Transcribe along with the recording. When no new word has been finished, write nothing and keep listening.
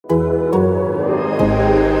In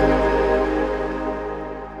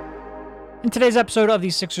today's episode of the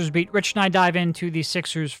Sixers Beat, Rich and I dive into the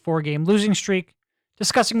Sixers' 4-game losing streak,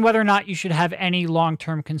 discussing whether or not you should have any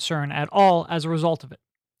long-term concern at all as a result of it.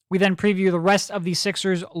 We then preview the rest of the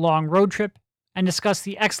Sixers' long road trip and discuss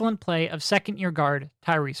the excellent play of second-year guard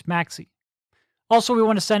Tyrese Maxey. Also, we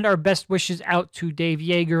want to send our best wishes out to Dave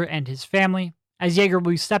Joerger and his family, as Joerger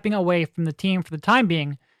will be stepping away from the team for the time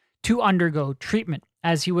being to undergo treatment,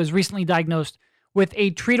 as he was recently diagnosed with a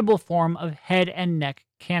treatable form of head and neck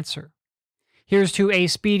cancer. Here's to a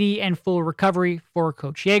speedy and full recovery for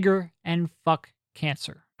Coach Joerger, and fuck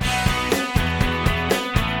cancer.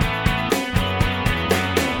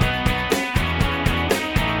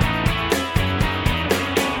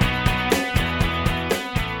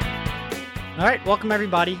 All right, welcome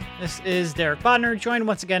everybody. This is Derek Bodner, joined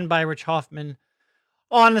once again by Rich Hoffman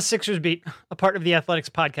on the Sixers Beat, a part of the Athletics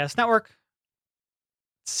Podcast Network.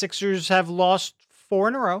 Sixers have lost 4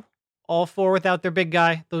 in a row. All 4 without their big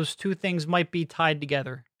guy. Those two things might be tied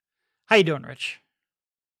together. How you doing, Rich?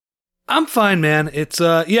 I'm fine, man. It's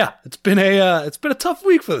been a tough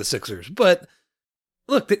week for the Sixers, but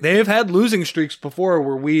look, they have had losing streaks before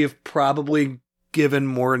where we have probably given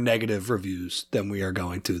more negative reviews than we are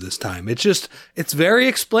going to this time. It's very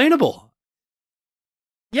explainable.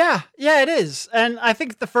 Yeah, it is. And I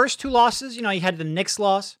think the first 2 losses, you had the Knicks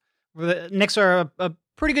loss. The Knicks are a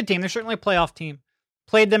pretty good team. They're certainly a playoff team.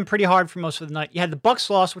 Played them pretty hard for most of the night. You had the Bucks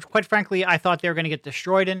loss, which quite frankly, I thought they were going to get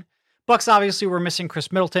destroyed in. Bucks obviously were missing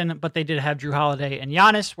Chris Middleton, but they did have Drew Holiday and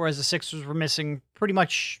Giannis, whereas the Sixers were missing pretty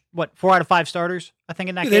much, 4 out of 5 starters, I think,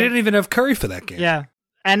 in that game. They didn't even have Curry for that game. Yeah,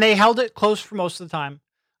 and they held it close for most of the time.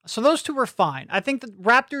 So those 2 were fine. I think the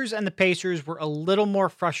Raptors and the Pacers were a little more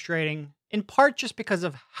frustrating, in part just because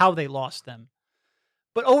of how they lost them.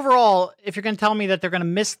 But overall, if you're going to tell me that they're going to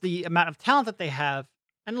miss the amount of talent that they have,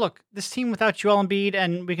 and look, this team without Joel Embiid,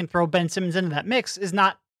 and we can throw Ben Simmons into that mix, is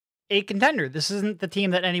not a contender. This isn't the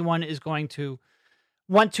team that anyone is going to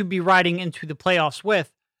want to be riding into the playoffs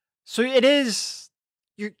with. So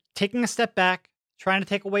you're taking a step back, trying to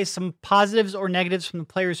take away some positives or negatives from the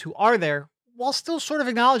players who are there, while still sort of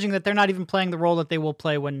acknowledging that they're not even playing the role that they will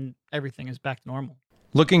play when everything is back to normal.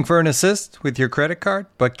 Looking for an assist with your credit card,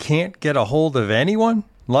 but can't get a hold of anyone?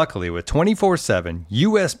 Luckily, with 24/7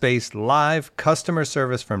 U.S.-based live customer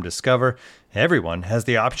service from Discover, everyone has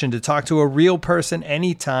the option to talk to a real person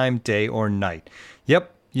anytime, day or night.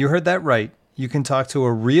 Yep, you heard that right. You can talk to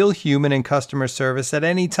a real human in customer service at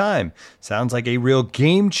any time. Sounds like a real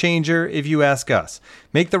game changer if you ask us.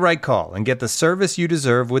 Make the right call and get the service you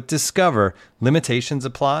deserve with Discover. Limitations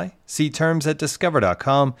apply. See terms at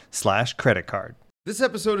discover.com/creditcard. This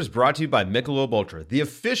episode is brought to you by Michelob Ultra, the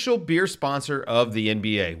official beer sponsor of the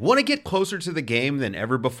NBA. Want to get closer to the game than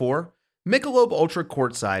ever before? Michelob Ultra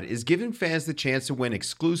Courtside is giving fans the chance to win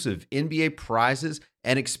exclusive NBA prizes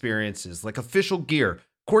and experiences like official gear,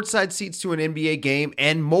 courtside seats to an NBA game,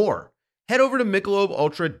 and more. Head over to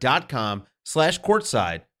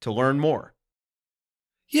MichelobUltra.com/courtside to learn more.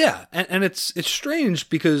 Yeah, and it's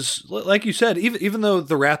strange because, like you said, even though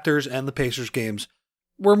the Raptors and the Pacers games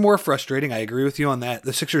were more frustrating, I agree with you on that.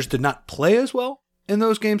 The Sixers did not play as well in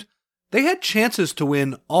those games. They had chances to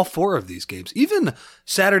win all 4 of these games. Even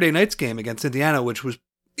Saturday night's game against Indiana, which was,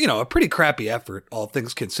 a pretty crappy effort, all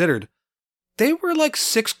things considered. They were like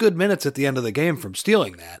 6 good minutes at the end of the game from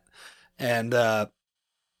stealing that. And,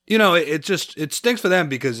 it stinks for them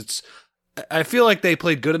because I feel like they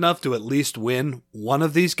played good enough to at least win one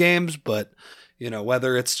of these games, but,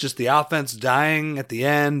 whether it's just the offense dying at the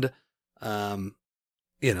end,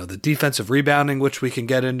 the defensive rebounding, which we can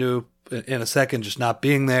get into in a second, just not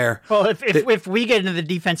being there. Well, if we get into the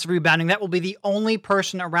defensive rebounding, that will be the only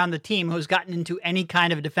person around the team who's gotten into any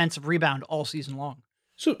kind of defensive rebound all season long.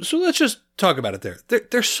 So let's just talk about it there.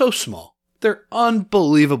 They're so small. They're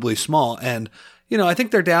unbelievably small. And, I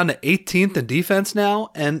think they're down to 18th in defense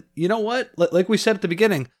now. And you know what? Like we said at the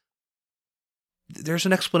beginning, there's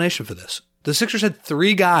an explanation for this. The Sixers had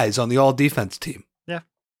 3 guys on the all-defense team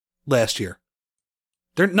last year.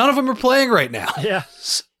 None of them are playing right now. Yeah.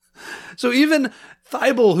 So even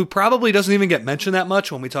Thibault, who probably doesn't even get mentioned that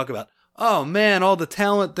much when we talk about, oh man, all the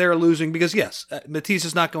talent they're losing, because yes, Matisse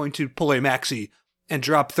is not going to pull a Maxey and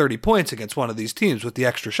drop 30 points against one of these teams with the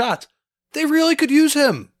extra shots. They really could use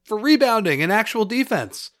him for rebounding and actual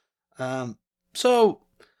defense. So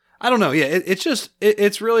I don't know. Yeah,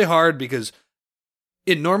 it's really hard because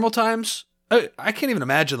in normal times, I can't even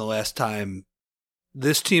imagine the last time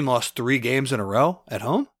this team lost 3 games in a row at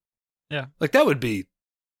home. Yeah. Like that would be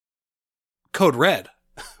code red.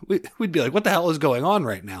 We'd be like, what the hell is going on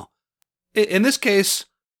right now? In this case,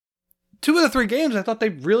 2 of the 3 games, I thought they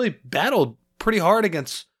really battled pretty hard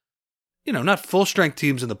against, not full strength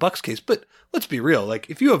teams in the Bucks case, but let's be real. Like,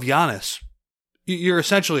 if you have Giannis, you're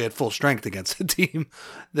essentially at full strength against a team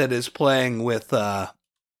that is playing with,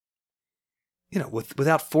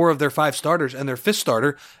 without 4 of their 5 starters, and their 5th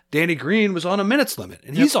starter, Danny Green, was on a minutes limit,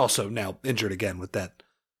 and he's also now injured again with that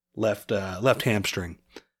left hamstring.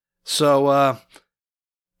 So,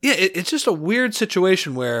 it's just a weird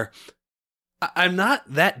situation where I'm not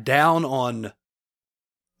that down on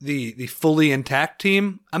the fully intact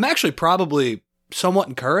team. I'm actually probably somewhat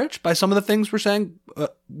encouraged by some of the things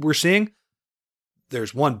we're seeing.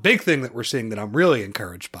 There's one big thing that we're seeing that I'm really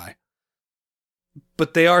encouraged by,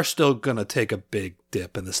 but they are still going to take a big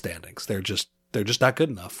dip in the standings. They're just not good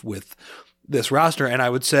enough with this roster. And I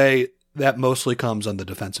would say that mostly comes on the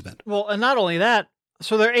defensive end. Well, and not only that,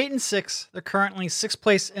 so they're 8-6. They're currently 6th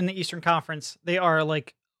place in the Eastern Conference. They are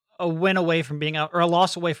like a win away from being out, or a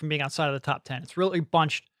loss away from being outside of the top 10. It's really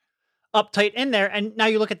bunched up tight in there. And now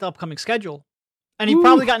you look at the upcoming schedule, and you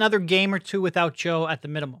probably got another game or 2 without Joe at the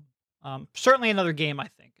minimum. Certainly another game, I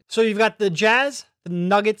think. So you've got the Jazz, the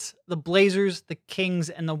Nuggets, the Blazers, the Kings,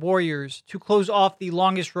 and the Warriors to close off the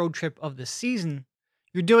longest road trip of the season.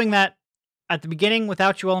 You're doing that at the beginning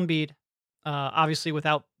without Joel Embiid, obviously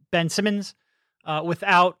without Ben Simmons,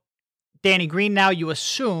 without Danny Green. Now you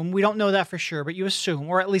assume, we don't know that for sure, but you assume,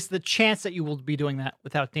 or at least the chance that you will be doing that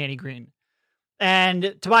without Danny Green.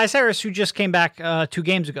 And Tobias Harris, who just came back 2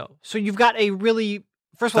 games ago. So you've got a really,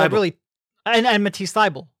 first of all, and Matisse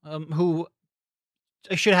Thybulle, who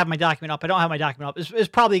I should have my document up. I don't have my document up. Is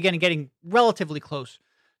probably getting relatively close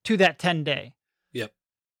to that 10-day. Yep.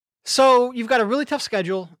 So you've got a really tough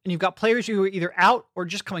schedule, and you've got players who are either out or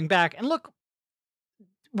just coming back. And look,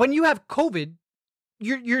 when you have COVID,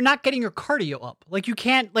 you're not getting your cardio up. Like, you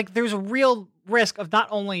can't, like, there's a real risk of not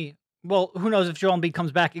only, well, who knows if Joel Embiid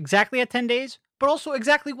comes back exactly at 10 days, but also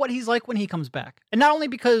exactly what he's like when he comes back. And not only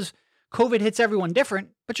because COVID hits everyone different,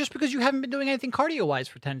 but just because you haven't been doing anything cardio-wise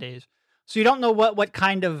for 10 days. So you don't know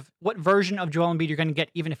what version of Joel Embiid you're going to get,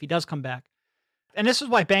 even if he does come back. And this is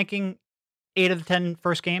why banking 8 of the 10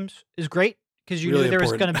 first games is great, because you knew there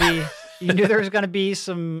was going to be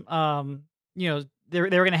some, they were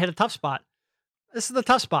going to hit a tough spot. This is the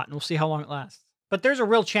tough spot, and we'll see how long it lasts. But there's a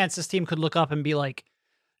real chance this team could look up and be like,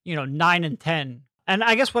 9-10. And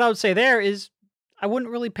I guess what I would say there is, I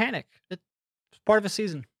wouldn't really panic. It's part of a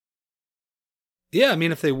season. Yeah, I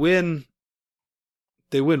mean, if they win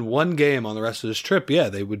 1 game on the rest of this trip, yeah,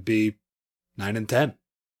 they would be 9-10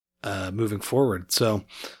 moving forward. So,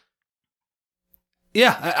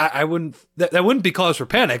 yeah, I wouldn't. That wouldn't be cause for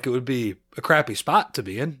panic. It would be a crappy spot to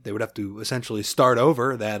be in. They would have to essentially start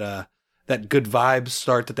over that good vibes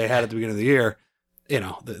start that they had at the beginning of the year.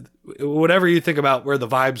 Whatever you think about where the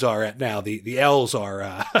vibes are at now, the L's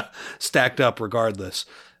are stacked up regardless.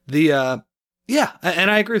 Yeah, and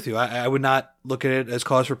I agree with you. I would not look at it as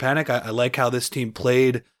cause for panic. I like how this team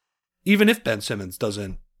played, even if Ben Simmons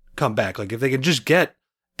doesn't come back. Like, if they can just get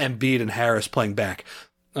Embiid and Harris playing back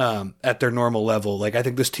at their normal level, like, I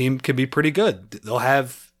think this team can be pretty good. They'll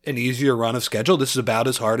have an easier run of schedule. This is about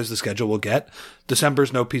as hard as the schedule will get.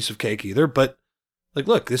 December's no piece of cake either, but like,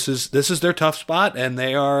 look, this is their tough spot, and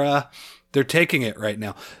they're taking it right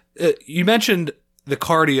now. You mentioned the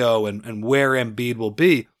cardio and where Embiid will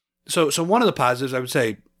be. So one of the positives, I would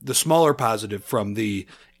say, the smaller positive from the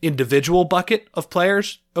individual bucket of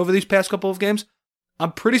players over these past couple of games,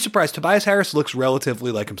 I'm pretty surprised. Tobias Harris looks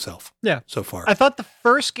relatively like himself. Yeah, so far. I thought the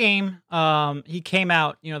first game, he came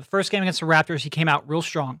out. The first game against the Raptors, he came out real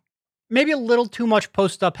strong. Maybe a little too much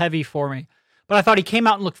post-up heavy for me, but I thought he came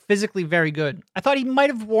out and looked physically very good. I thought he might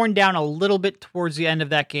have worn down a little bit towards the end of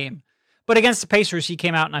that game, but against the Pacers, he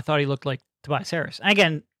came out and I thought he looked like Tobias Harris. And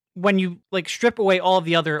again, when you strip away all of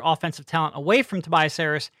the other offensive talent away from Tobias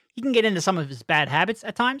Harris, he can get into some of his bad habits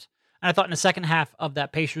at times. And I thought in the second half of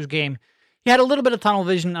that Pacers game, he had a little bit of tunnel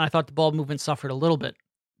vision, and I thought the ball movement suffered a little bit.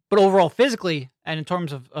 But overall, physically, and in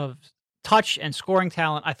terms of touch and scoring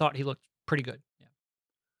talent, I thought he looked pretty good. Yeah.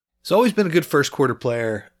 He's always been a good first quarter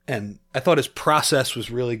player, and I thought his process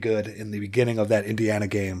was really good in the beginning of that Indiana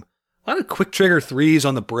game. A lot of quick trigger threes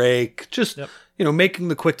on the break, just making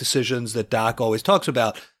the quick decisions that Doc always talks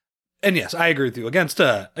about. And yes, I agree with you. Against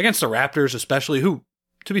the Raptors, especially, who,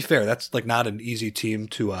 to be fair, that's like not an easy team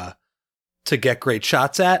to get great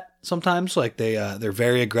shots at. Sometimes, like they're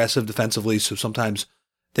very aggressive defensively, so sometimes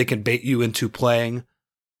they can bait you into playing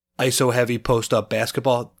ISO heavy post up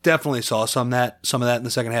basketball. Definitely saw some of that in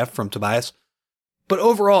the second half from Tobias. But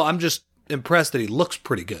overall, I'm just impressed that he looks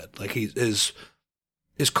pretty good. Like his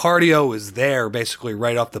cardio is there basically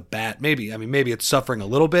right off the bat. Maybe it's suffering a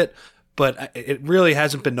little bit, but it really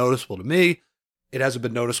hasn't been noticeable to me. It hasn't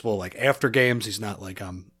been noticeable like after games. He's not like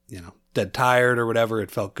I'm, dead tired or whatever.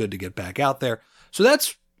 It felt good to get back out there. So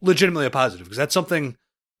that's legitimately a positive because that's something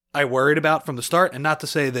I worried about from the start. And not to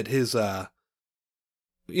say that his,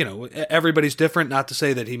 everybody's different. Not to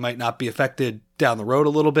say that he might not be affected down the road a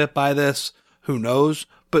little bit by this. Who knows?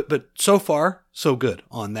 But so far, so good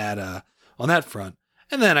on that front.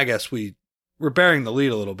 And then I guess we're bearing the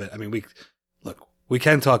lead a little bit. I mean, we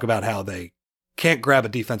can talk about how they can't grab a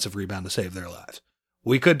defensive rebound to save their lives.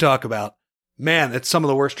 We could talk about, man, it's some of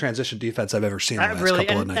the worst transition defense I've ever seen in the last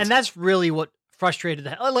couple of nights. And that's really what frustrated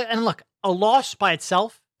the hell. And look, a loss by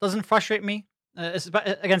itself doesn't frustrate me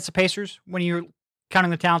against the Pacers when you're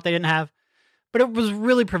counting the talent they didn't have. But it was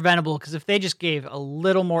really preventable because if they just gave a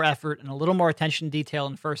little more effort and a little more attention to detail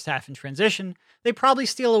in the first half in transition, they probably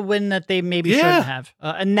steal a win that they maybe shouldn't have.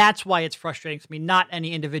 And that's why it's frustrating to me, not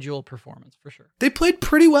any individual performance, for sure. They played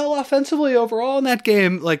pretty well offensively overall in that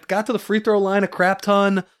game, like got to the free throw line a crap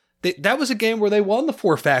ton. That was a game where they won the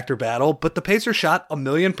 4-factor battle, but the Pacers shot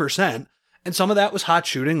 1,000,000%. And some of that was hot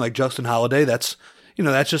shooting, like Justin Holiday. That's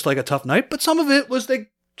just like a tough night. But some of it was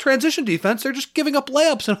transition defense. They're just giving up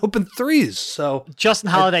layups and open threes. So Justin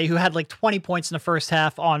Holiday, who had like 20 points in the first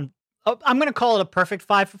half on, I'm going to call it a perfect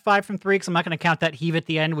 5 for 5 from three because I'm not going to count that heave at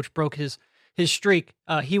the end, which broke his streak.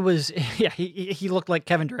 He looked like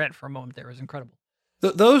Kevin Durant for a moment there. It was incredible.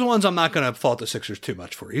 Those ones I'm not going to fault the Sixers too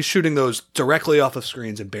much for. He's shooting those directly off of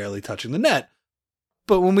screens and barely touching the net.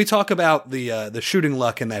 But when we talk about the shooting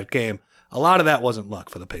luck in that game, a lot of that wasn't luck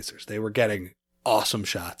for the Pacers. They were getting awesome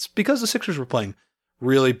shots because the Sixers were playing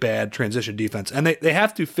really bad transition defense. And they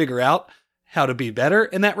have to figure out how to be better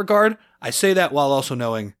in that regard. I say that while also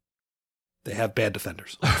knowing they have bad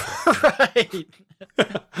defenders. Right.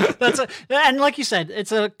 And like you said,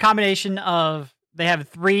 it's a combination of they have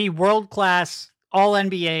 3 world-class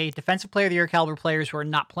all-NBA defensive player of the year caliber players who are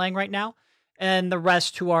not playing right now. And the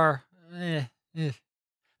rest who are, they've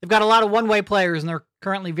got a lot of one-way players and they're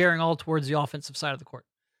currently veering all towards the offensive side of the court.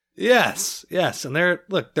 Yes. And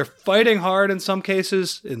they're fighting hard in some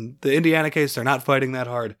cases. In the Indiana case, they're not fighting that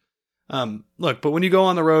hard. But when you go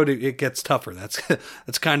on the road, it gets tougher.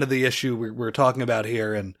 That's kind of the issue we're talking about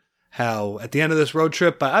here, and how at the end of this road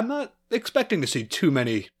trip, I'm not expecting to see too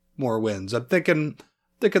many more wins. I'm thinking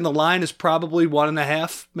the line is probably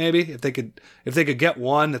 1.5, maybe. If they could get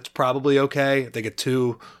 1, it's probably okay. If they get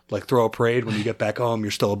 2, like throw a parade when you get back home,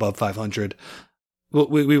 you're still above 500.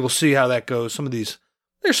 We will see how that goes.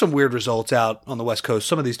 There's some weird results out on the West Coast.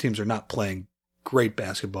 Some of these teams are not playing great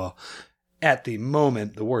basketball at the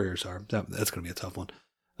moment. The Warriors are. That's going to be a tough one.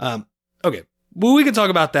 Okay. Well, we can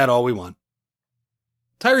talk about that all we want.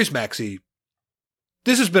 Tyrese Maxey,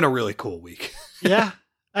 this has been a really cool week. Yeah.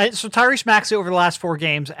 So Tyrese Maxey over the last 4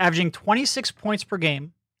 games, averaging 26 points per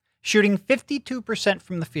game, shooting 52%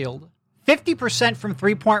 from the field, 50% from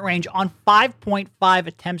three-point range on 5.5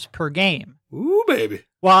 attempts per game. Ooh, baby.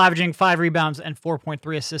 While averaging 5 rebounds and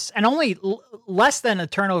 4.3 assists, and only less than a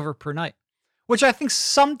turnover per night, which I think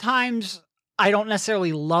sometimes I don't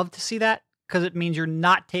necessarily love to see that because it means you're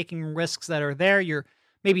not taking risks that are there. You're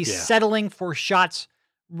maybe settling for shots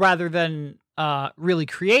rather than really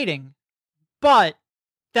creating. But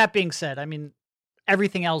that being said, I mean,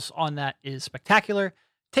 everything else on that is spectacular.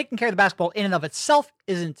 Taking care of the basketball in and of itself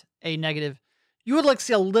isn't a negative. You would like to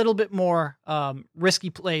see a little bit more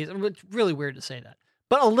risky plays. It's really weird to say that.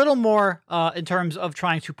 But a little more in terms of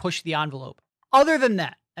trying to push the envelope. Other than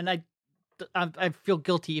that, and I feel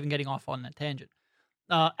guilty even getting off on that tangent.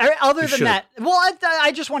 Other than that, well,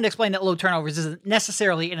 I just wanted to explain that low turnovers isn't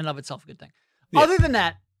necessarily in and of itself a good thing. Yeah. Other than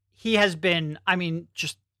that, he has been,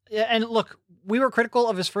 and look, we were critical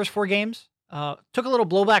of his first 4 games. Took a little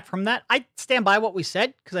blowback from that. I stand by what we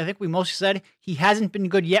said because I think we mostly said he hasn't been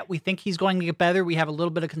good yet. We think he's going to get better. We have a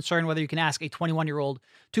little bit of concern whether you can ask a 21-year-old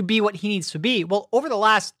to be what he needs to be. Well, over the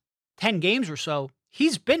last 10 games or so,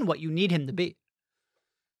 he's been what you need him to be.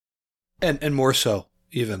 And more so,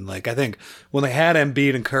 even. Like, I think when they had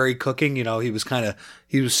Embiid and Curry cooking,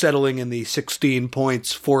 he was settling in the 16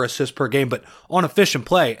 points, 4 assists per game, but on efficient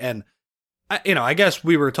play. And I guess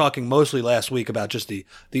we were talking mostly last week about just the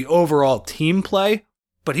overall team play,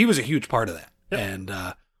 but he was a huge part of that. Yep.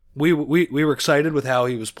 And we were excited with how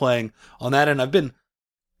he was playing on that. And I've been,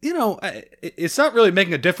 it's not really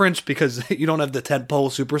making a difference because you don't have the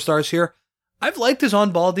tentpole superstars here. I've liked his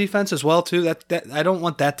on-ball defense as well, too. That I don't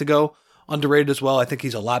want that to go underrated as well. I think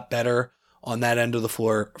he's a lot better on that end of the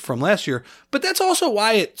floor from last year. But that's also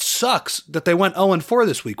why it sucks that they went 0-4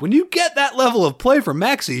 this week. When you get that level of play from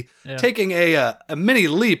Maxey, taking a mini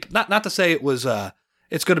leap, not to say it was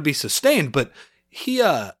it's going to be sustained, but he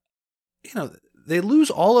they lose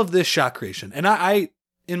all of this shot creation. And I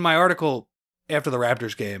in my article after the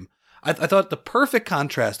Raptors game, I thought the perfect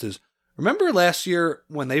contrast is, remember last year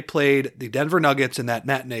when they played the Denver Nuggets in that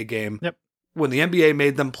matinee game? Yep. When the NBA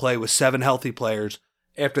made them play with 7 healthy players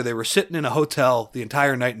after they were sitting in a hotel the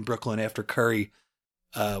entire night in Brooklyn after Curry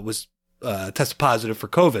was tested positive for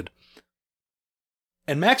COVID.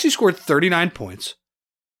 And Maxey scored 39 points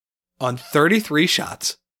on 33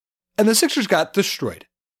 shots, and the Sixers got destroyed.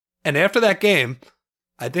 And after that game,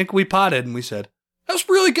 I think we potted and we said, that was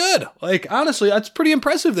really good. Like, honestly, that's pretty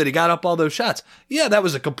impressive that he got up all those shots. Yeah, that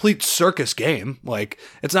was a complete circus game. Like,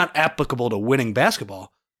 it's not applicable to winning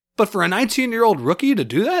basketball. But for a 19-year-old rookie to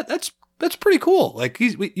do that, that's pretty cool. Like,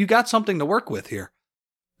 you got something to work with here.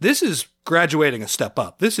 This is graduating a step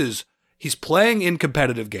up. He's playing in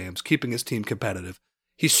competitive games, keeping his team competitive.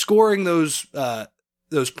 He's scoring those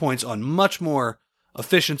points on much more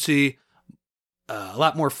efficiency, a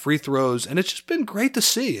lot more free throws, and it's just been great to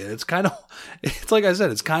see. It's like I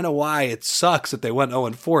said, it's kind of why it sucks that they went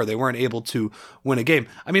 0-4. They weren't able to win a game.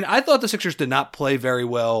 I mean, I thought the Sixers did not play very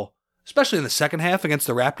well, especially in the second half against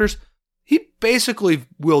the Raptors. He basically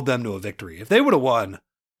willed them to a victory. If they would have won,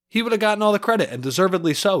 he would have gotten all the credit, and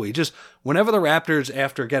deservedly so. He just, whenever the Raptors,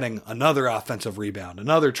 after getting another offensive rebound,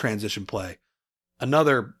 another transition play,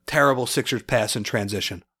 another terrible Sixers pass in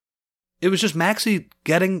transition, it was just Maxey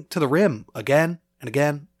getting to the rim again and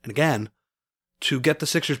again and again to get the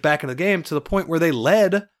Sixers back in the game, to the point where they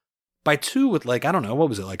led by 2 with like, I don't know, what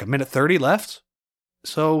was it, like a minute 30 left?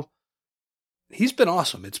 So he's been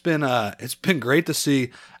awesome. It's been great to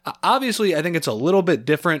see. Obviously, I think it's a little bit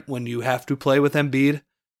different when you have to play with Embiid,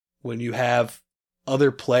 when you have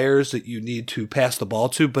other players that you need to pass the ball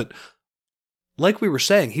to. But like we were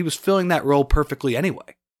saying, he was filling that role perfectly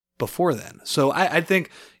anyway before then. So I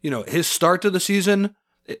think, his start to the season,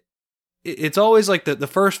 it's always like the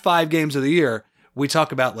first 5 games of the year, we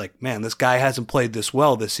talk about like, man, this guy hasn't played this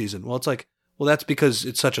well this season. Well, it's like, well, that's because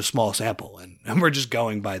it's such a small sample, and we're just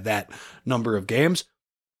going by that number of games.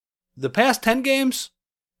 The past 10 games,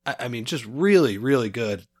 I mean, just really, really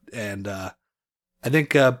good. And I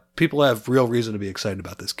think people have real reason to be excited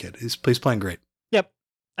about this kid. He's playing great. Yep.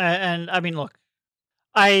 And I mean, look,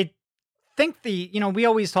 I think we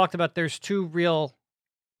always talked about there's 2 real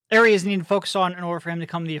areas you need to focus on in order for him to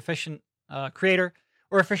become the efficient creator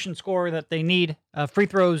or efficient scorer that they need, free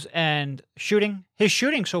throws and shooting. His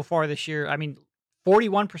shooting so far this year, I mean,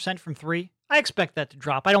 41% from 3. I expect that to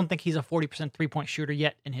drop. I don't think he's a 40% three-point shooter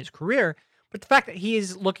yet in his career, but the fact that he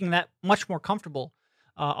is looking that much more comfortable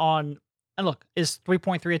and look, is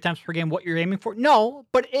 3.3 attempts per game what you're aiming for? No,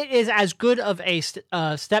 but it is as good of a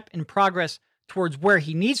step in progress towards where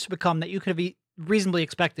he needs to become that you could have reasonably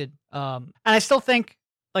expected. And I still think,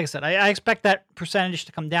 like I said, I expect that percentage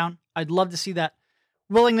to come down. I'd love to see that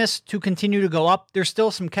willingness to continue to go up. There's still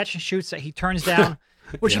some catch and shoots that he turns down,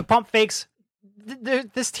 which he pump fakes.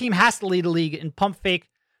 This team has to lead the league in pump fake,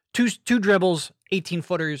 two dribbles,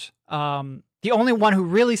 18-footers. The only one who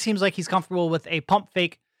really seems like he's comfortable with a pump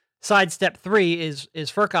fake sidestep 3 is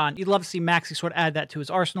Furkan. You'd love to see Maxey sort of add that to his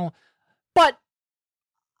arsenal, but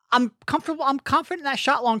I'm confident in that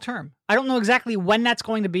shot long term. I don't know exactly when that's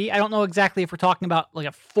going to be. I don't know exactly if we're talking about like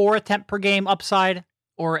a 4 attempt per game upside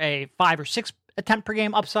or a 5 or 6 attempt per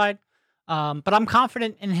game upside. But I'm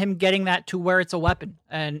confident in him getting that to where it's a weapon.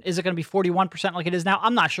 And is it going to be 41% like it is now?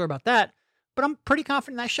 I'm not sure about that, but I'm pretty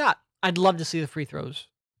confident in that shot. I'd love to see the free throws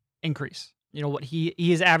increase. What he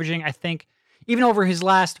is averaging, I think, even over his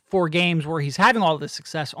last 4 games where he's having all this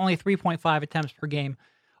success, only 3.5 attempts per game.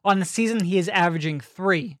 On the season, he is averaging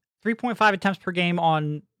 3.5 attempts per game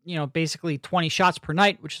on, basically 20 shots per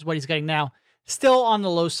night, which is what he's getting now. Still on the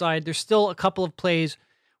low side. There's still a couple of plays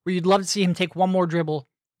where you'd love to see him take one more dribble,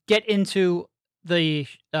 get into the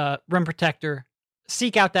rim protector,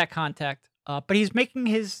 seek out that contact. But he's making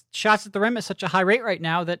his shots at the rim at such a high rate right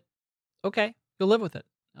now that, okay, you'll live with it.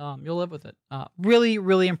 Really,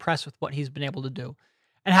 really impressed with what he's been able to do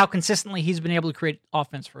and how consistently he's been able to create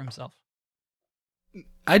offense for himself.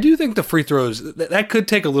 I do think the free throws, that could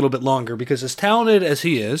take a little bit longer because as talented as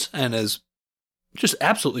he is and as just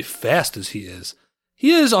absolutely fast as he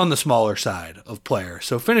is on the smaller side of player.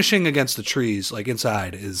 So finishing against the trees, like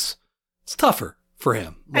inside, it's tougher for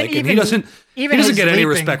him. Like, and he doesn't get any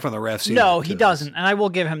respect from the refs. No, he doesn't. And I will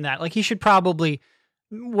give him that. Like, he should probably,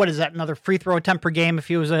 what is that, another free throw attempt per game if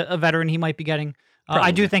he was a veteran he might be getting.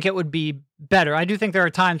 I do think it would be better. I do think there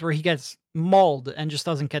are times where he gets mauled and just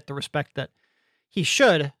doesn't get the respect that he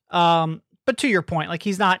should. But to your point, like,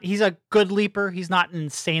 he's a good leaper. He's not an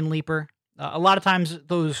insane leaper. A lot of times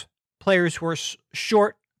those players who are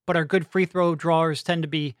short but are good free throw drawers tend to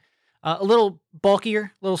be A little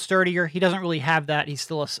bulkier, a little sturdier. He doesn't really have that. He's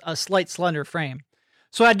still a slight slender frame.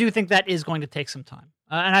 So I do think that is going to take some time.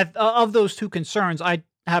 Of those two concerns, I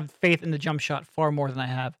have faith in the jump shot far more than I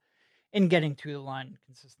have in getting to the line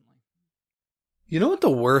consistently. You know what the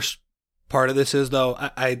worst part of this is, though?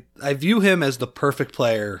 I view him as the perfect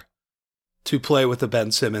player to play with the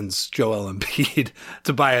Ben Simmons, Joel Embiid,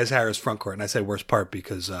 Tobias Harris frontcourt. And I say worst part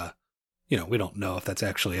because, we don't know if that's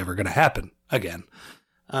actually ever going to happen again.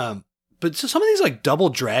 But so some of these like double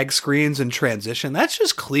drag screens in transition, that's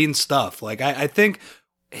just clean stuff. Like I think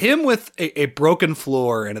him with a broken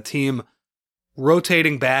floor and a team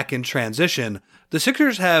rotating back in transition, the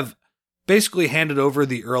Sixers have basically handed over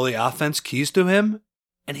the early offense keys to him.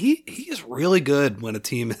 And he is really good when a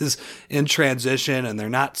team is in transition and they're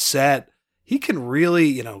not set. He can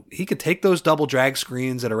really, he could take those double drag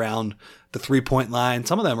screens at around the 3-point line.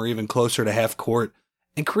 Some of them are even closer to half court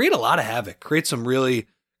and create a lot of havoc, create some really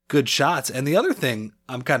good shots. And the other thing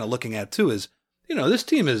I'm kind of looking at too is, this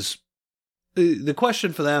team is, the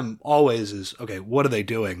question for them always is, okay, what are they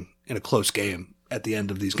doing in a close game at the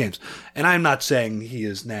end of these games? And I'm not saying he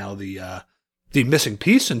is now the missing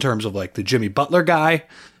piece in terms of like the Jimmy Butler guy,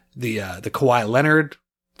 the Kawhi Leonard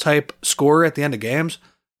type scorer at the end of games,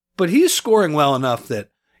 but he's scoring well enough that,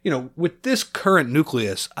 with this current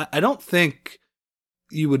nucleus, I don't think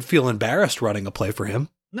you would feel embarrassed running a play for him.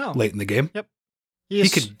 No. Late in the game. Yep. He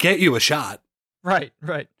could get you a shot. Right.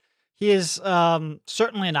 He is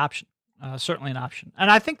certainly an option.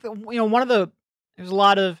 And I think that, there's a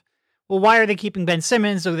lot of, well, why are they keeping Ben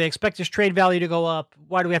Simmons? Do they expect his trade value to go up?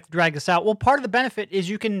 Why do we have to drag this out? Well, part of the benefit is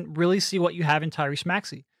you can really see what you have in Tyrese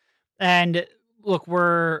Maxey. And look,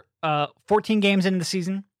 we're 14 games into the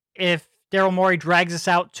season. If Daryl Morey drags us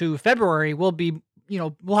out to February, we'll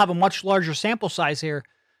have a much larger sample size here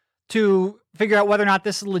to figure out whether or not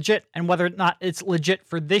this is legit and whether or not it's legit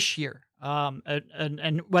for this year,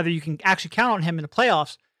 and whether you can actually count on him in the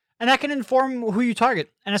playoffs. And that can inform who you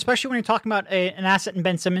target. And especially when you're talking about an asset in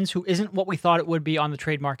Ben Simmons who isn't what we thought it would be on the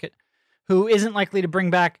trade market, who isn't likely to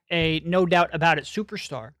bring back a no doubt about it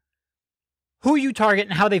superstar. Who you target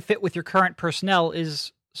and how they fit with your current personnel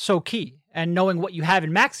is so key. And knowing what you have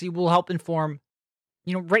in Maxey will help inform,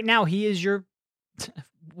 right now he is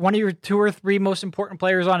one of your 2 or 3 most important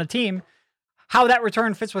players on a team. How that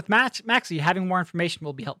return fits with Maxey, having more information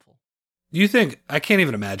will be helpful. Do you think, I can't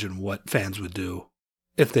even imagine what fans would do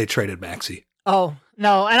if they traded Maxey. Oh,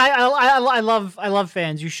 no. And I love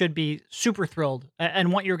fans. You should be super thrilled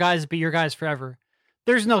and want your guys to be your guys forever.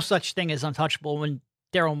 There's no such thing as untouchable when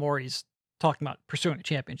Daryl Morey's talking about pursuing a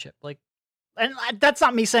championship. And that's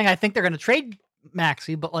not me saying I think they're going to trade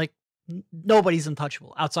Maxey, but nobody's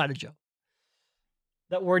untouchable outside of Joe.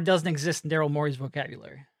 That word doesn't exist in Daryl Morey's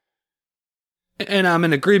vocabulary. And I'm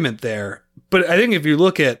in agreement there. But I think if you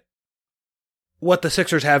look at what the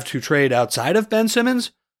Sixers have to trade outside of Ben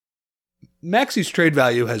Simmons, Maxey's trade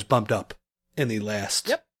value has bumped up in the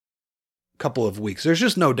last couple of weeks. There's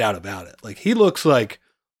just no doubt about it. He looks like,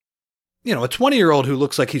 a 20-year-old who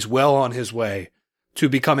looks like he's well on his way to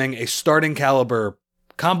becoming a starting caliber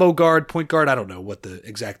combo guard, point guard. I don't know what the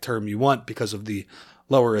exact term you want because of the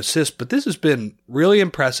lower assist, but this has been really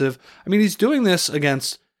impressive. I mean, he's doing this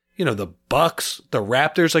against, the Bucks, the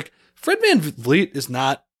Raptors. Fred VanVleet is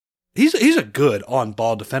not, he's a good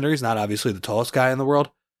on-ball defender. He's not obviously the tallest guy in the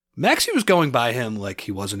world. Maxey was going by him like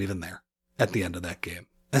he wasn't even there at the end of that game.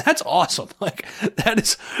 And that's awesome. That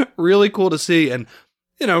is really cool to see. And,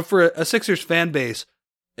 for a Sixers fan base,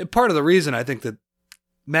 part of the reason I think that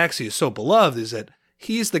Maxey is so beloved is that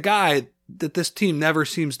he's the guy that this team never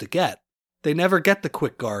seems to get. They never get the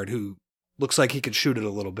quick guard who looks like he can shoot it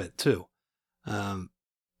a little bit too.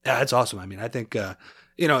 It's awesome. I mean, I think,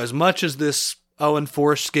 as much as this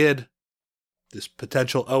 0-4 skid, this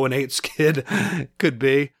potential 0-8 skid could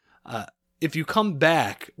be, if you come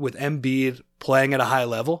back with Embiid playing at a high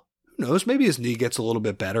level, who knows, maybe his knee gets a little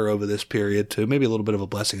bit better over this period too. Maybe a little bit of a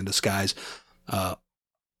blessing in disguise.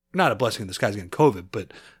 Not a blessing in disguise against COVID,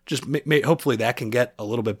 but just hopefully that can get a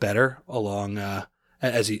little bit better along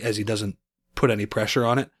as he doesn't put any pressure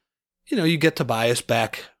on it. You get Tobias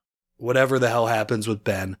back, whatever the hell happens with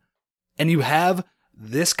Ben, and you have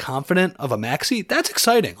this confident of a Maxey. That's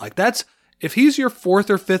exciting. If he's your 4th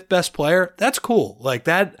or 5th best player, that's cool.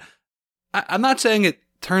 That. I'm not saying it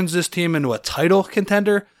turns this team into a title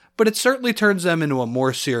contender, but it certainly turns them into a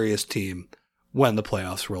more serious team when the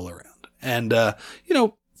playoffs roll around. And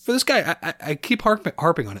for this guy, I keep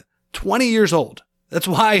harping on it. 20 years old. That's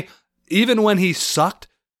why even when he sucked,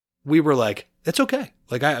 we were like, it's okay.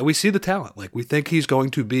 We see the talent. We think he's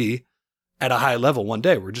going to be at a high level one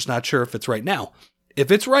day. We're just not sure if it's right now.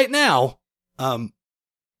 If it's right now,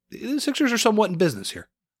 the Sixers are somewhat in business here.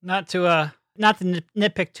 Not to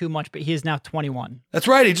nitpick too much, but he is now 21. That's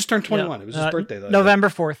right. He just turned 21. It was his birthday, though. November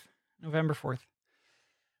 4th. November 4th.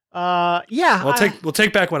 Yeah. We'll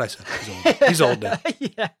take back what I said. He's old now.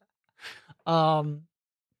 Yeah.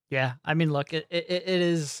 Yeah. I mean, look, it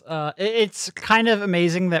is. It's kind of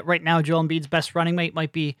amazing that right now Joel Embiid's best running mate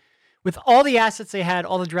might be, with all the assets they had,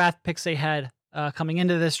 all the draft picks they had coming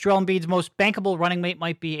into this. Joel Embiid's most bankable running mate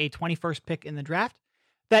might be a 21st pick in the draft.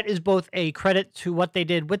 That is both a credit to what they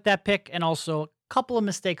did with that pick and also a couple of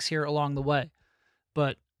mistakes here along the way.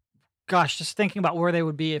 But gosh, just thinking about where they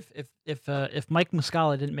would be if Mike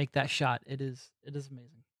Muscala didn't make that shot, it is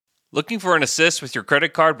amazing. Looking for an assist with your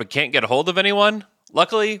credit card but can't get a hold of anyone?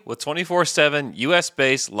 Luckily, with 24/7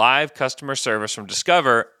 US-based live customer service from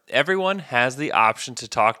Discover, everyone has the option to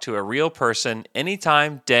talk to a real person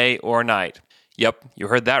anytime, day or night. Yep, you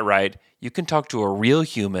heard that right. You can talk to a real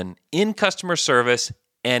human in customer service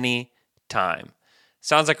anytime.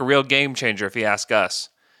 Sounds like a real game changer if you ask us.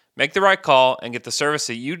 Make the right call and get the service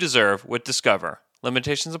that you deserve with Discover.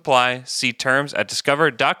 Limitations apply. See terms at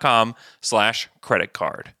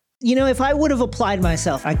discover.com/creditcard. You know, if I would have applied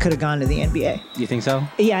myself, I could have gone to the NBA. You think so?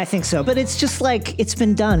 Yeah, I think so. But it's just like, it's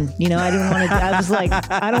been done. You know, I didn't want to, I was like,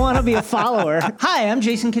 I don't want to be a follower. Hi, I'm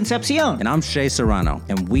Jason Concepcion. And I'm Shea Serrano.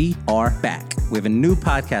 And we are back. We have a new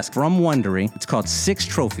podcast from Wondery. It's called Six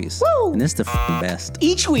Trophies. Woo! And it's the best.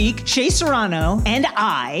 Each week, Shea Serrano and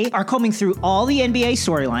I are combing through all the NBA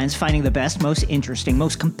storylines, finding the best, most interesting,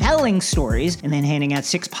 most compelling stories, and then handing out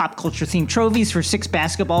 6 pop culture themed trophies for 6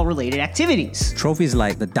 basketball related activities. Trophies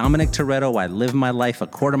like the Dominic Toretto I Live My Life a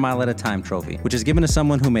Quarter Mile at a Time trophy, which is given to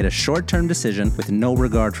someone who made a short-term decision with no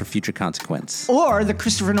regard for future consequence. Or the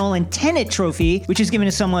Christopher Nolan Tenet trophy, which is given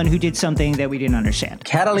to someone who did something that we didn't understand.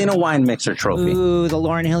 Catalina Wine Mixer trophy. Ooh, the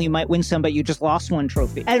Lauryn Hill You Might Win Some, but you just lost one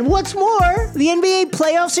trophy. And what's more, the NBA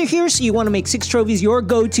playoffs are here, so you want to make 6 Trophies your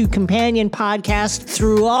go-to companion podcast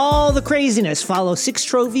through all the craziness. Follow 6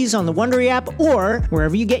 Trophies on the Wondery app or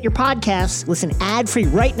wherever you get your podcasts. Listen ad-free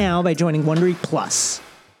right now by joining Wondery Plus.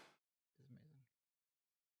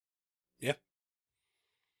 Yeah.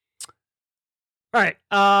 All right.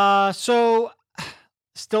 So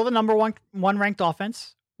still the number one ranked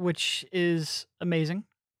offense, which is amazing,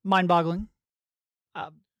 mind-boggling.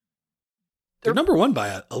 They're number one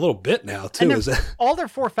by a little bit now, too. And all their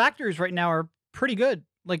 4 factors right now are pretty good.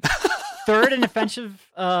 Like 3rd in effective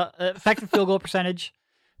field goal percentage,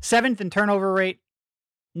 7th in turnover rate,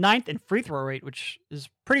 9th in free throw rate, which is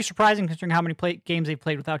pretty surprising considering how many games they've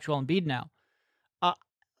played without Joel Embiid now.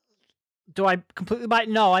 Do I completely buy it?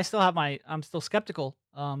 No, I'm still skeptical.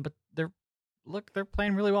 But they're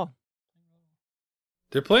playing really well.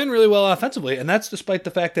 They're playing really well offensively, and that's despite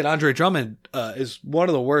the fact that Andre Drummond is one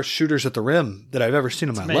of the worst shooters at the rim that I've ever seen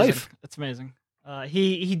in my life. That's amazing.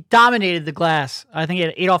 He dominated the glass. I think he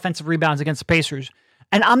had 8 offensive rebounds against the Pacers,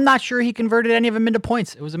 and I'm not sure he converted any of them into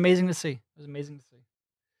points. It was amazing to see.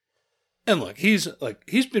 And look, he's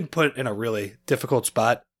been put in a really difficult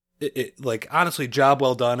spot. Honestly, job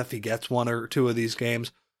well done if he gets 1 or 2 of these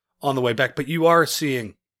games on the way back. But you are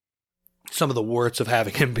seeing some of the warts of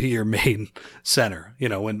having him be your main center. You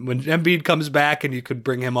know, when Embiid comes back and you could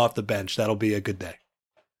bring him off the bench, that'll be a good day.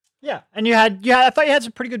 Yeah, and I thought you had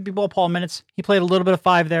some pretty good B-ball Paul minutes. He played a little bit of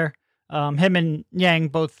 5 there. Him and Yang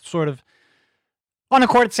both sort of on the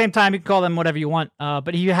court at the same time. You can call them whatever you want.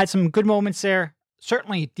 But he had some good moments there.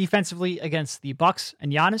 Certainly defensively against the Bucks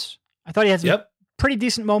and Giannis. I thought he had some pretty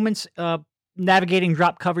decent moments navigating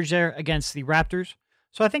drop coverage there against the Raptors.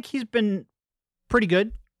 So I think he's been pretty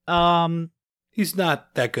good. He's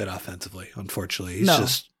not that good offensively, unfortunately.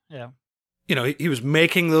 He's he was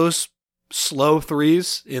making those slow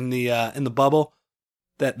threes in the bubble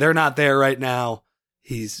that they're not there right now.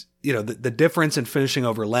 He's, the difference in finishing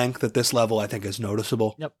over length at this level, I think, is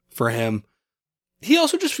noticeable for him. He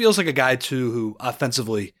also just feels like a guy too who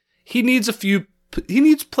offensively he needs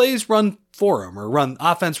plays run for him or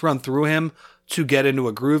offense run through him to get into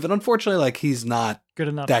a groove. And unfortunately, he's not good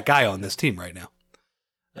enough that guy on this team right now.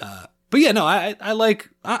 But yeah, no, I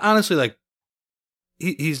honestly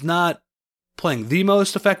he's not playing the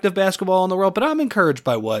most effective basketball in the world, but I'm encouraged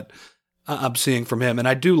by what I'm seeing from him. And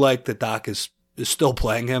I do like that Doc is still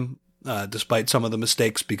playing him despite some of the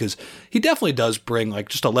mistakes, because he definitely does bring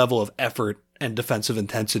just a level of effort and defensive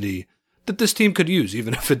intensity that this team could use,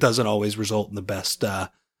 even if it doesn't always result in the best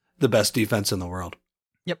defense in the world.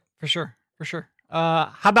 Yep, for sure.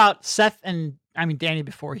 How about Seth and Danny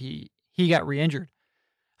before he got re-injured?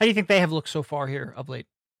 How do you think they have looked so far here of late?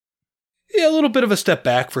 Yeah, a little bit of a step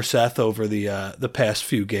back for Seth over the past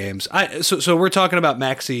few games. So we're talking about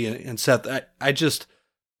Maxey and Seth.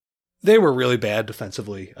 they were really bad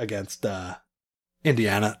defensively against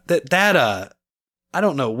Indiana. That I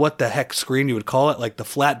don't know what the heck screen you would call it, like the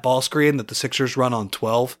flat ball screen that the Sixers run on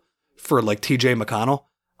 12 for like TJ McConnell.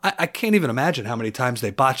 I can't even imagine how many times they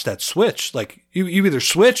botched that switch. Like you either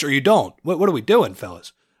switch or you don't. What are we doing,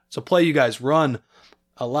 fellas? It's a play you guys run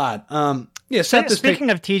a lot. Speaking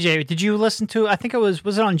of TJ, did you listen to, I think it was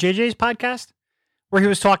it on JJ's podcast where he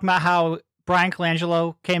was talking about how Brian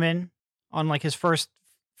Colangelo came in on like his first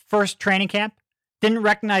training camp, didn't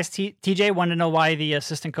recognize TJ, wanted to know why the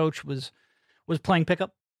assistant coach was playing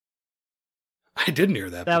pickup? I didn't hear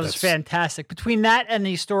that. That was fantastic. Between that and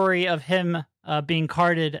the story of him being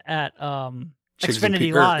carded at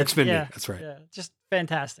Xfinity Live. Xfinity, yeah, that's right. Yeah, just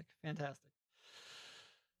fantastic.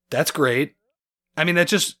 That's great. I mean,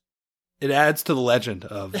 it adds to the legend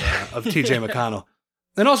of TJ McConnell.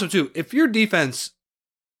 And also, too, if your defense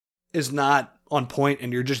is not on point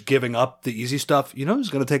and you're just giving up the easy stuff, you know who's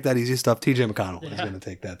going to take that easy stuff? TJ McConnell is going to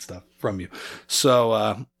take that stuff from you.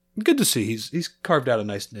 So, good to see. He's carved out a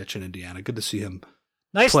nice niche in Indiana. Good to see him.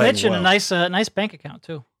 Nice niche well. And a nice bank account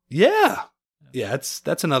too. Yeah.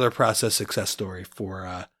 That's another process success story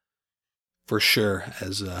for sure,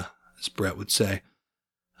 as Brett would say.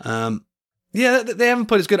 They haven't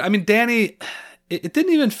played as good. I mean, Danny, it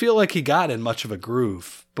didn't even feel like he got in much of a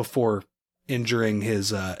groove before injuring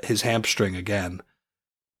his hamstring again.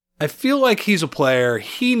 I feel like he's a player.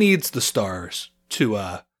 He needs the stars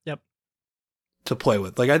to play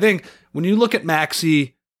with. Like, I think when you look at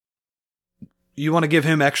Maxey, you want to give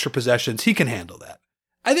him extra possessions. He can handle that.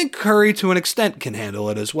 I think Curry, to an extent, can handle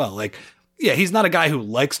it as well. Like, yeah, he's not a guy who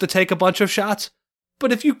likes to take a bunch of shots,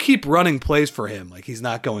 but if you keep running plays for him, like, he's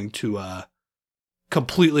not going to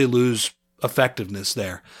completely lose effectiveness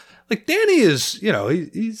there. Like, Danny is,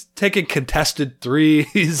 he's taking contested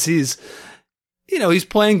threes. He's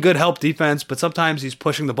playing good help defense, but sometimes he's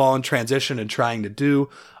pushing the ball in transition and trying to do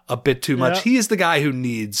a bit too much. He is the guy who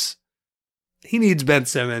needs Ben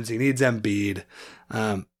Simmons. He needs Embiid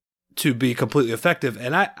to be completely effective.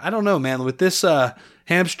 And I don't know, man, with this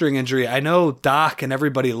hamstring injury, I know Doc and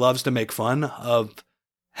everybody loves to make fun of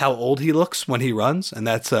how old he looks when he runs. And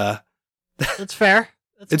that's fair. It's fair.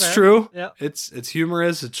 True. Yep. It's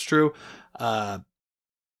humorous. It's true. But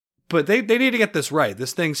they need to get this right.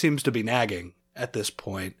 This thing seems to be nagging at this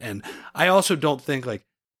point. And I also don't think, like,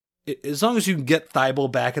 as long as you can get Thibault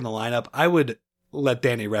back in the lineup, I would let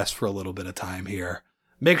Danny rest for a little bit of time here.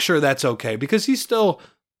 Make sure that's okay, because he's still,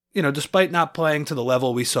 despite not playing to the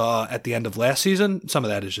level we saw at the end of last season, some of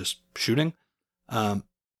that is just shooting.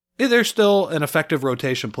 There's still an effective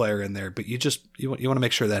rotation player in there, but you want to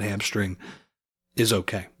make sure that hamstring is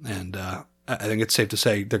okay. And I think it's safe to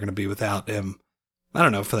say they're going to be without him, I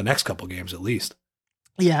don't know, for the next couple games at least.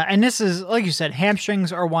 Yeah, and this is, like you said,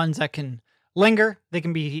 hamstrings are ones that can linger. They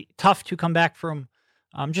can be tough to come back from,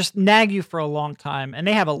 just nag you for a long time. And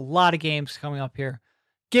they have a lot of games coming up here.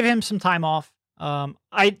 Give him some time off.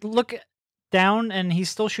 I look down and he's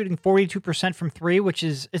still shooting 42% from three, which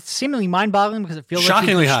is, it's seemingly mind-boggling because it feels like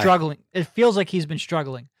he's been struggling. It feels like he's been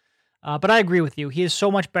struggling. But I agree with you. He is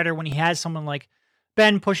so much better when he has someone like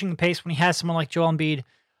Ben pushing the pace, when he has someone like Joel Embiid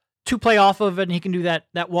to play off of, and he can do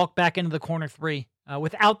that walk back into the corner three.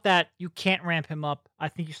 Without that, you can't ramp him up. I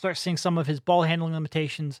think you start seeing some of his ball handling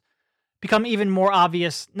limitations become even more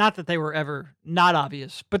obvious. Not that they were ever not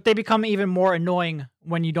obvious, but they become even more annoying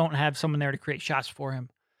when you don't have someone there to create shots for him.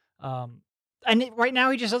 Right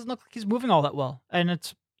now, he just doesn't look like he's moving all that well. And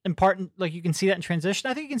it's important, like you can see that in transition.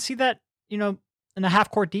 I think you can see that, in the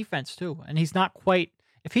half-court defense too. And he's not quite,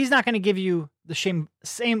 if he's not going to give you the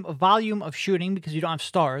same volume of shooting because you don't have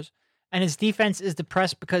stars, and his defense is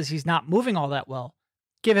depressed because he's not moving all that well,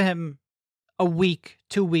 give him a week,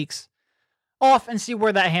 2 weeks off and see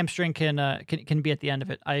where that hamstring can be at the end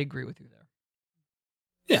of it. I agree with you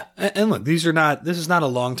there. Yeah, and look, this is not a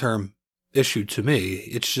long-term issue to me.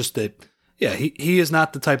 It's just that, yeah, he is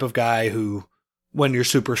not the type of guy who, when you're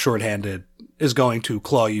super shorthanded, is going to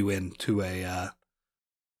claw you into a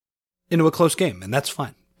close game, and that's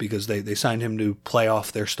fine because they signed him to play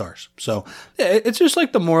off their stars. So yeah, it's just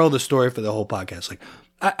like the moral of the story for the whole podcast. Like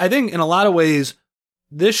I think in a lot of ways,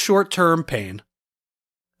 this short-term pain,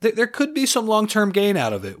 there could be some long-term gain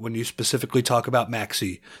out of it when you specifically talk about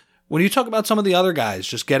Maxey. When you talk about some of the other guys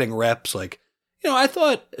just getting reps, like, I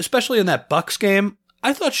thought, especially in that Bucks game,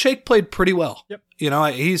 I thought Shake played pretty well.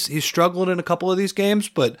 Yep. He's struggled in a couple of these games,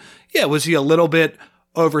 but yeah, was he a little bit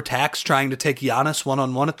overtaxed trying to take Giannis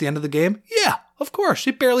one-on-one at the end of the game? Yeah, of course.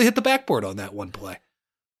 He barely hit the backboard on that one play.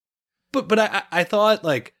 But I thought,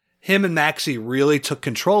 like, him and Maxey really took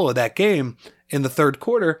control of that game in the third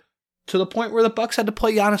quarter to the point where the Bucks had to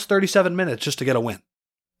play Giannis 37 minutes just to get a win.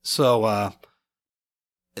 So,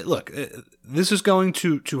 look, this is going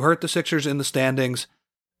to hurt the Sixers in the standings.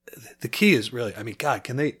 The key is really, I mean, God,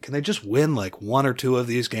 can they just win like one or two of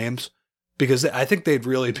these games? Because I think they'd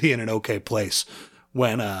really be in an okay place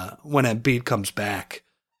when Embiid comes back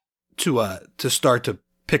to start to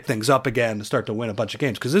pick things up again, to start to win a bunch of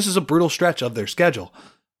games. Because this is a brutal stretch of their schedule.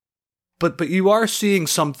 But you are seeing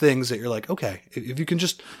some things that you're like, okay, if you can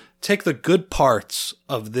just take the good parts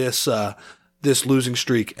of this losing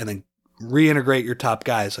streak and then reintegrate your top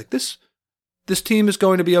guys, like this team is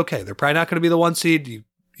going to be okay. They're probably not going to be the 1 seed.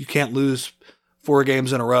 You can't lose 4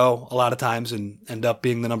 games in a row a lot of times and end up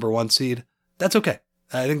being the number 1 seed. That's okay.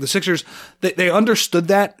 I think the Sixers, they understood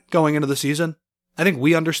that going into the season. I think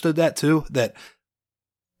we understood that too, that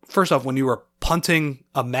first off, when you were punting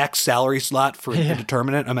a max salary slot for an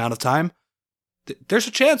indeterminate amount of time, there's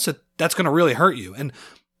a chance that that's going to really hurt you. And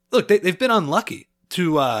look, they've been unlucky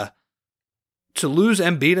to lose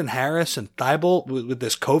Embiid and Harris and Thibault with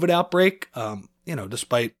this COVID outbreak,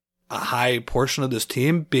 despite a high portion of this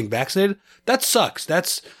team being vaccinated. That sucks.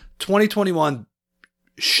 That's 2021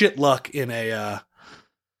 shit luck in a,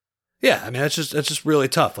 that's just really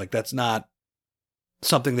tough. Like, that's not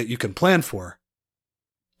something that you can plan for.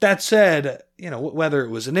 That said, whether it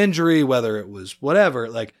was an injury, whether it was whatever,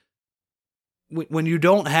 like when you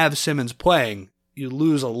don't have Simmons playing, you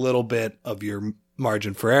lose a little bit of your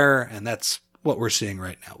margin for error. And that's what we're seeing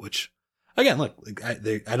right now, which again, look,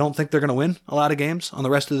 I don't think they're going to win a lot of games on the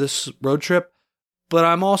rest of this road trip, but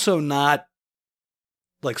I'm also not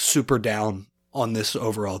like super down on this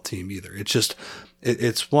overall team either. It's just,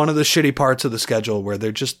 it's one of the shitty parts of the schedule where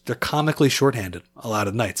they're comically shorthanded a lot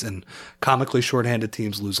of nights, and comically shorthanded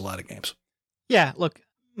teams lose a lot of games. Yeah, look,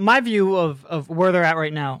 my view of where they're at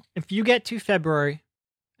right now, if you get to February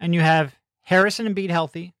and you have Harrison and Embiid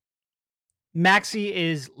healthy, Maxey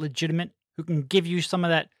is legitimate, who can give you some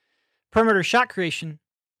of that perimeter shot creation,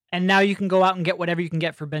 and now you can go out and get whatever you can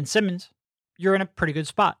get for Ben Simmons, you're in a pretty good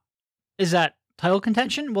spot. Is that title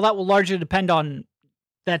contention? Well, that will largely depend on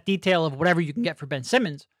that detail of whatever you can get for Ben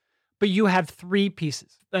Simmons, but you have 3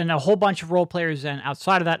 pieces and a whole bunch of role players, and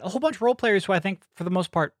outside of that, a whole bunch of role players who I think for the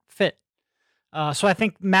most part fit. So I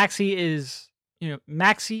think Maxey and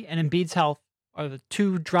Embiid's health are the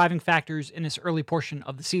 2 driving factors in this early portion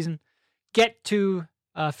of the season. Get to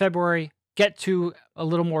February, get to a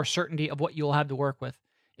little more certainty of what you'll have to work with.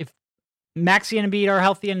 If Maxey and Embiid are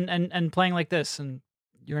healthy and playing like this, and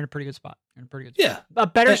you're in a pretty good spot. You're in a pretty good spot. Yeah. A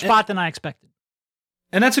better spot than I expected.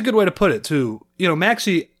 And that's a good way to put it too.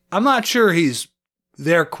 Maxey, I'm not sure he's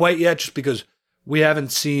there quite yet, just because we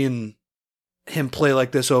haven't seen him play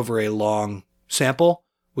like this over a long sample,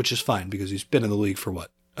 which is fine because he's been in the league for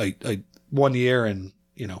what, a 1 year and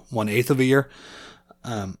 1/8 of a year.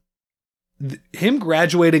 Him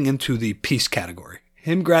graduating into the piece category,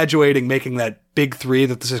 him graduating, making that big 3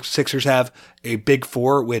 that the Sixers have a big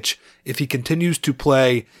 4, which if he continues to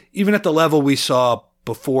play even at the level we saw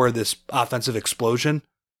before this offensive explosion,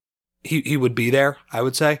 he would be there, I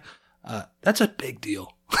would say. That's a big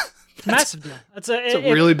deal. Massive deal. It's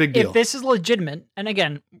a really big deal. If this is legitimate, and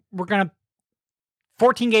again, we're going to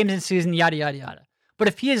 14 games in the season, yada, yada, yada. But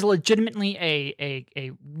if he is legitimately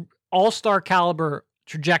a all-star caliber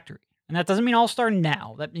trajectory, and that doesn't mean all-star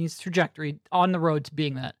now, that means trajectory on the road to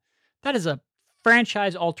being that is a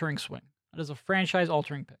franchise-altering swing. That is a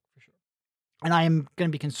franchise-altering pick, for sure. And I am going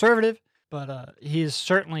to be conservative, but he has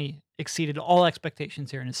certainly exceeded all expectations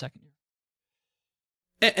here in his second year.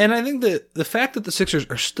 And I think that the fact that the Sixers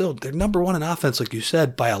are still, they're number 1 in offense, like you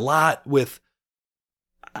said, by a lot with,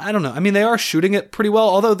 I don't know. I mean, they are shooting it pretty well,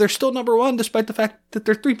 although they're still number 1, despite the fact that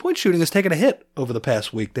their 3-point shooting has taken a hit over the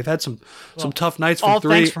past week. They've had some tough nights from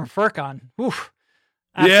 3. All thanks from Furkan. Oof.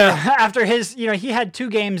 After his, he had 2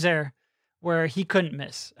 games there where he couldn't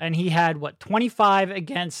miss. And he had, 25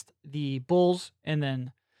 against the Bulls and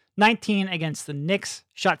then 19 against the Knicks.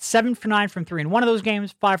 Shot 7 for 9 from 3 in one of those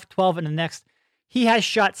games, 5 for 12 in the next. He has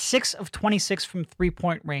shot 6 of 26 from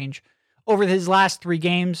 3-point range over his last 3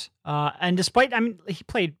 games. And despite, he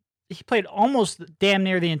played almost damn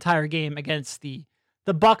near the entire game against the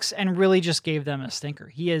Bucks and really just gave them a stinker.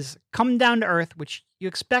 He has come down to earth, which you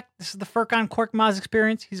expect. This is the Furkan Korkmaz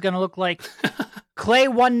experience. He's going to look like Clay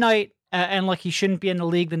one night and like he shouldn't be in the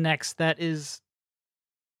league the next. That's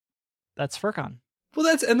Furkan. Well,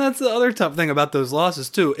 that's the other tough thing about those losses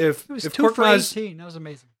too. If 2 for 18, that was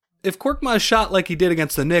amazing. If Korkmaz shot like he did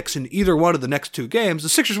against the Knicks in either one of the next 2 games, the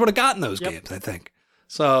Sixers would have gotten those games, I think.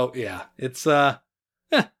 So yeah, it's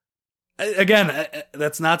again,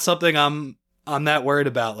 that's not something I'm that worried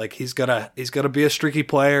about. Like he's gonna be a streaky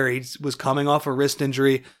player. He was coming off a wrist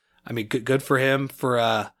injury. I mean, good for him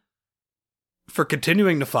for for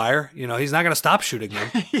continuing to fire. You know, he's not going to stop shooting them.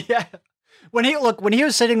 Yeah. When he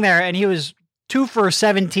was sitting there and he was 2 for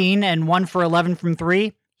 17 and 1 for 11 from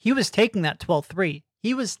 3, he was taking that 12-3.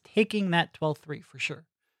 He was taking that 12-3 for sure.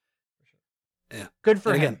 Yeah. Good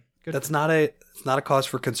for and him. Again, Good it's for not a cause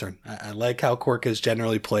for concern. I like how Cork has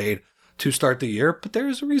generally played to start the year, but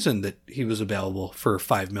there's a reason that he was available for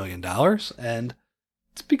 $5 million, and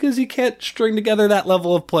it's because he can't string together that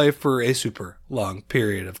level of play for a super long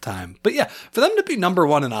period of time. But yeah, for them to be number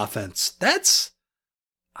 1 in offense, that's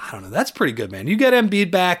pretty good, man. You get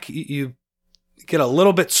Embiid back, you get a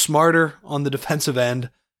little bit smarter on the defensive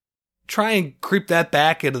end, try and creep that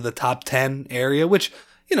back into the top 10 area, which,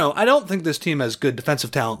 you know, I don't think this team has good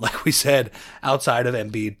defensive talent, like we said, outside of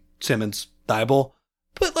Embiid, Simmons, Thibault.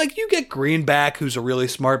 But like, you get Green back, who's a really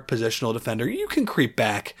smart positional defender, you can creep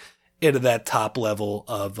back into that top level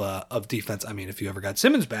of defense. I mean, if you ever got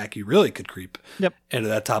Simmons back, you really could creep into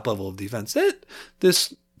that top level of defense.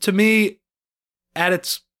 This, to me, at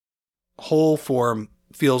its whole form,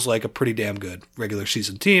 feels like a pretty damn good regular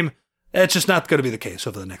season team. It's just not going to be the case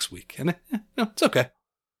over the next week. And it's okay.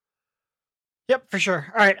 Yep, for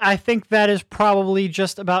sure. All right, I think that is probably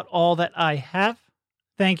just about all that I have.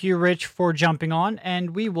 Thank you, Rich, for jumping on,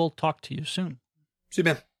 and we will talk to you soon. See you,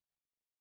 man.